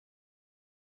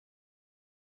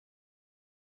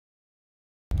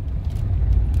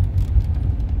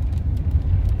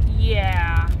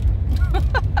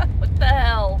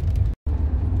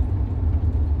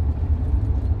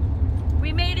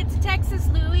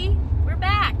everybody, we're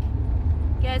back.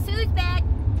 Guess who's back?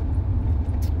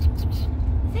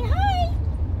 Say hi.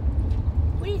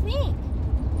 What do you think?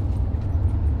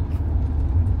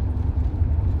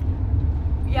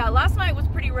 Yeah, last night was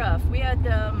pretty rough. We had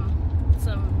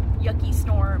some yucky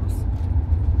storms.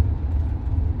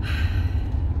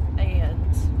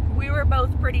 And we were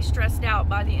both pretty stressed out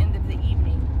by the end of the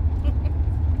evening.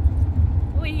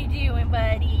 What are you doing,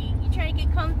 buddy? You trying to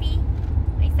get comfy?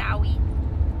 Hey, Sowie.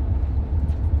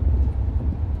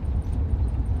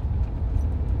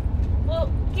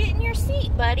 Well, get in your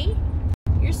seat, buddy.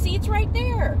 Your seat's right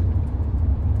there.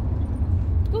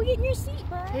 Go get in your seat,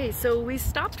 bud. Okay, so we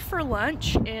stopped for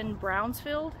lunch in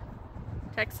Brownsville,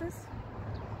 Texas.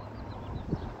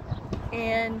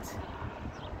 And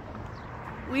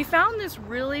we found this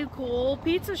really cool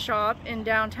pizza shop in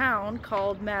downtown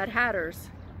called Mad Hatterz.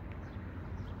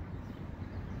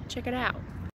 Check it out.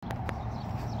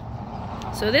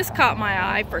 So this caught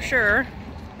my eye for sure.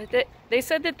 They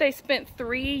said that they spent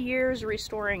 3 years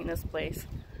restoring this place.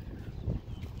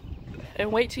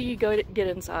 And wait till you go to get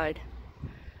inside.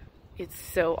 It's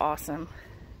so awesome.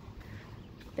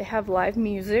 They have live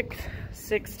music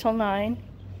 6 till 9.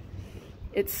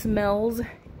 It smells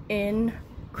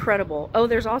incredible. Oh,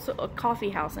 there's also a coffee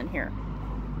house in here.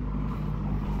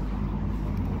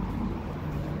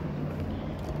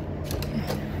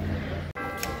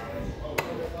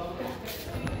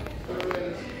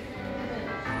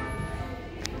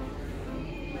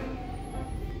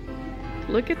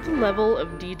 Look at the level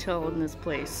of detail in this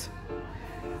place.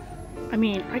 I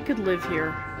mean, I could live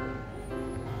here.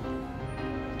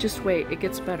 Just wait, it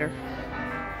gets better.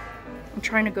 I'm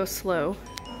trying to go slow.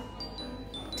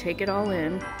 Take it all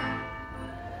in.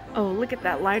 Oh, look at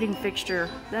that lighting fixture.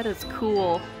 That is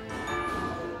cool.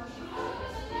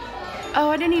 Oh,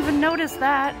 I didn't even notice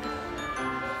that.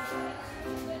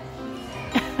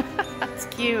 That's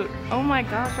cute. Oh my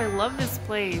gosh, I love this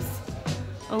place.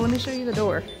 Oh, let me show you the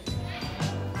door.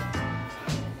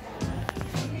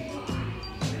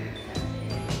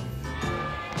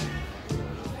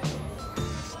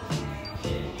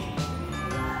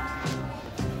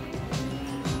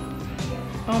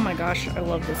 Oh my gosh, I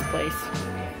love this place.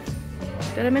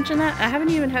 Did I mention that? I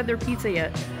haven't even had their pizza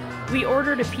yet. We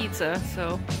ordered a pizza,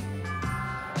 so...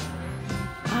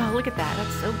 Oh, look at that.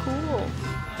 That's so cool.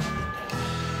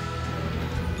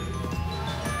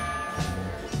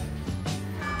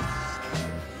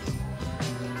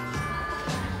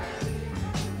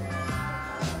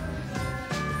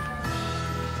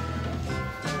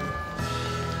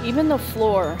 Even the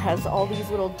floor has all these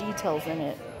little details in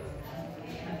it.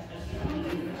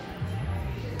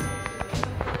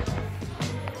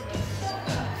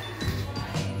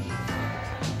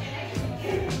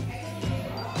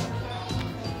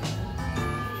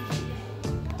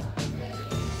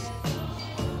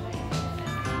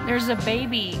 There's a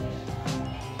baby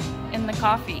in the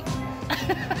coffee.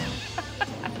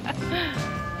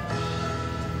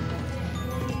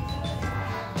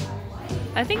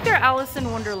 I think they're Alice in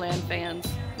Wonderland fans.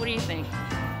 What do you think?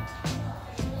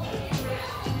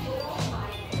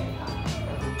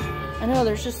 I know,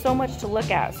 there's just so much to look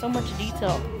at, so much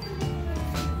detail.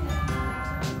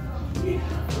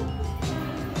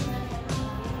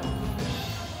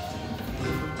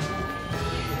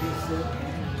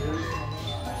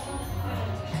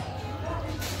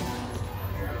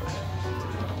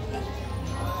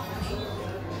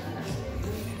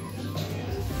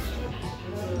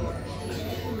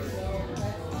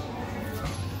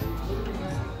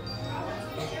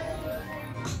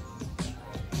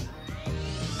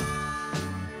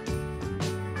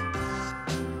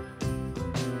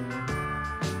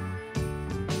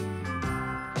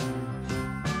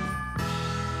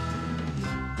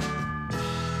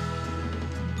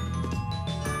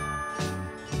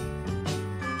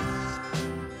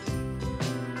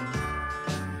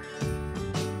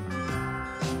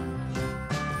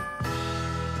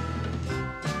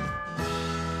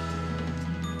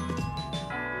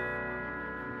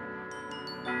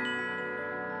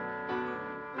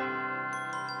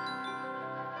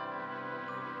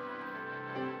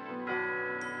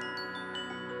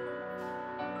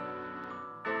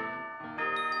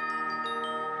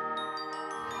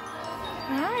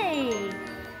 Hi.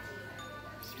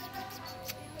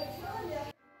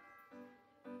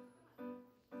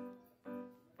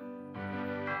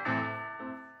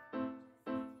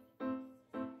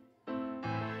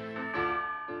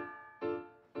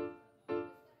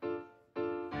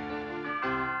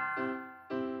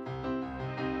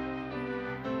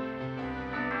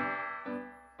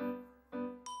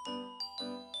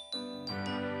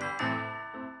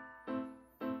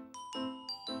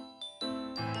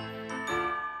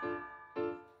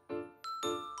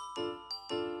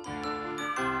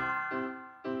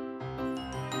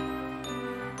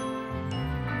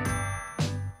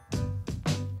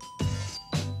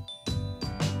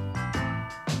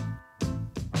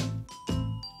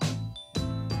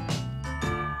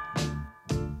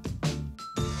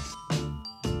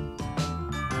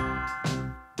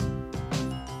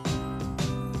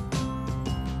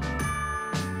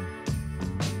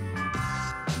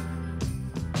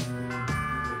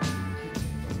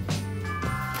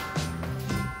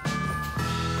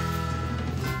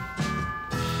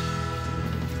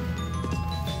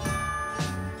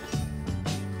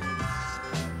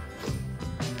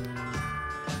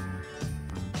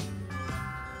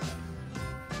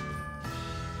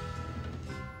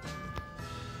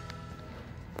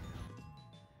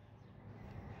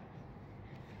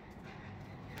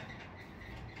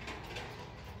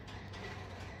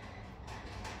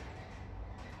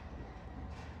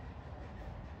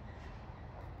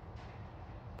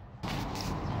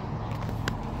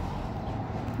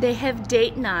 They have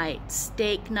date night,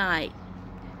 steak night.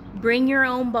 Bring your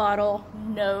own bottle,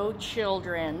 no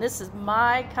children. This is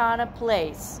my kind of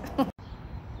place.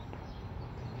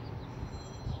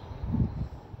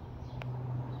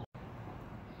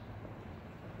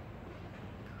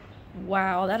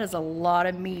 Wow, that is a lot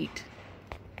of meat.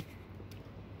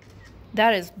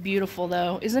 That is beautiful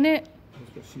though, isn't it?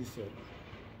 That's what she said.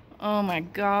 Oh my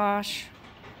gosh.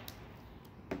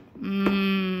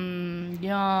 Mmm,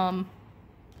 yum.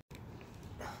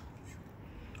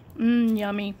 Mmm,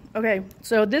 yummy. Okay,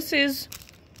 so this is,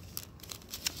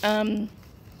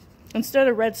 instead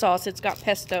of red sauce, it's got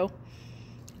pesto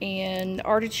and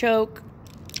artichoke,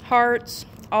 hearts,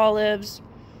 olives,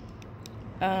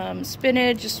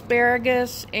 spinach,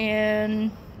 asparagus,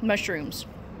 and mushrooms.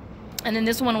 And then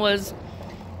this one was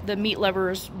the meat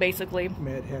lovers, basically.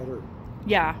 Mad Hatter.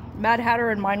 Yeah, Mad Hatter,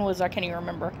 and mine was, I can't even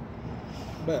remember.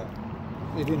 But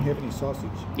they didn't have any sausage.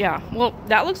 Yeah, well,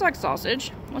 that looks like sausage.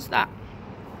 What's that?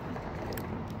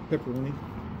 Pepperoni.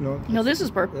 No, this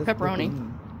is pepperoni.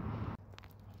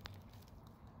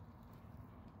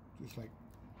 Just like,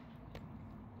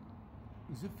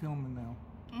 is it filming now?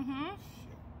 Mm-hmm.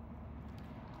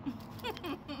 Shit. Like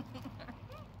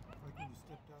when you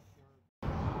stepped out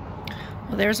there.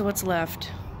 Well, there's what's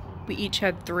left. We each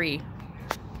had 3.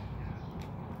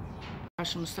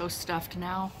 Gosh, I'm so stuffed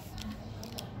now.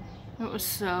 It was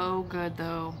so good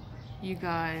though, you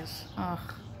guys.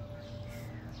 Ugh.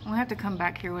 I'm gonna have to come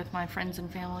back here with my friends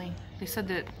and family. They said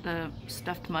that the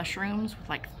stuffed mushrooms with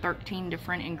like 13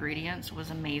 different ingredients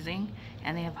was amazing,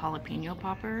 and they have jalapeno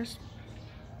poppers.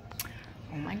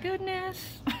 Oh my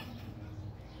goodness.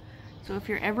 So if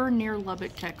you're ever near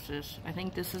Lubbock, Texas, I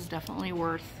think this is definitely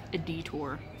worth a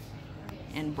detour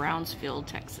in Brownsfield,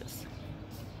 Texas.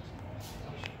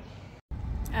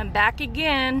 I'm back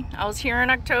again. I was here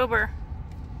in October.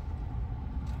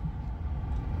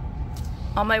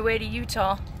 On my way to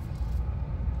Utah.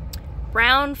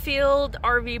 Brownfield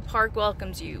RV Park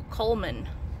welcomes you. Coleman.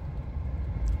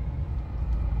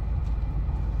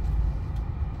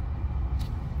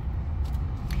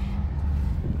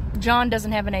 John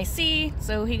doesn't have an AC,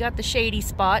 so he got the shady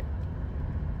spot.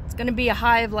 It's gonna be a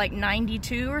high of like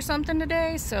 92 or something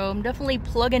today, so I'm definitely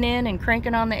plugging in and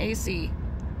cranking on the AC.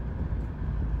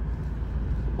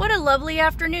 What a lovely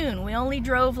afternoon. We only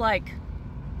drove like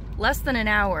less than an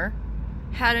hour,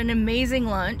 had an amazing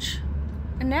lunch,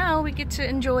 and now we get to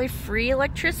enjoy free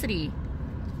electricity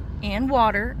and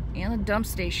water and a dump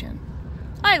station.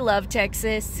 I love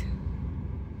Texas.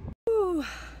 Whew.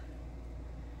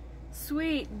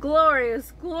 Sweet,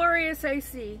 glorious, glorious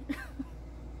AC.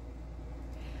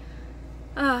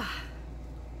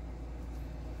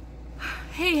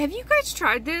 Hey, have you guys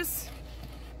tried this?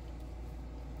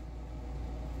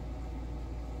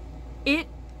 It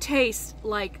tastes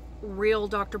like real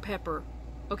Dr. Pepper,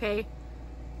 okay?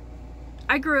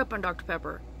 I grew up on Dr.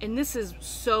 Pepper, and this is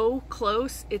so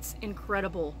close, it's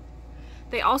incredible.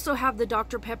 They also have the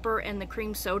Dr. Pepper and the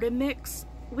cream soda mix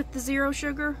with the 0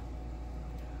 sugar.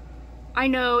 I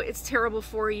know it's terrible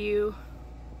for you,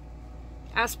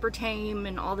 aspartame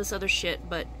and all this other shit,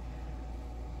 but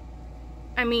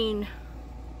I mean,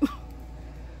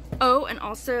 oh, and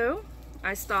also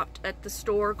I stopped at the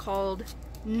store called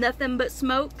Nothing But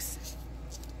Smokes,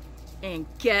 and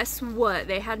guess what?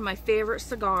 They had my favorite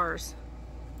cigars.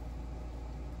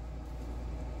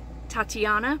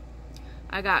 Tatiana.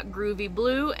 I got Groovy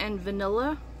Blue and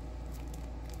Vanilla.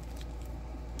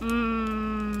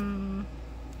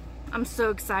 I'm so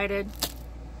excited.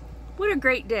 What a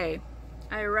great day.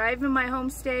 I arrived in my home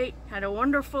state, had a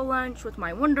wonderful lunch with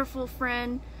my wonderful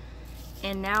friend,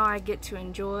 and now I get to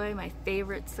enjoy my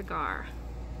favorite cigar.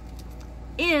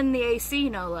 In the AC,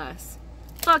 no less.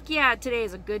 Fuck yeah, today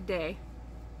is a good day.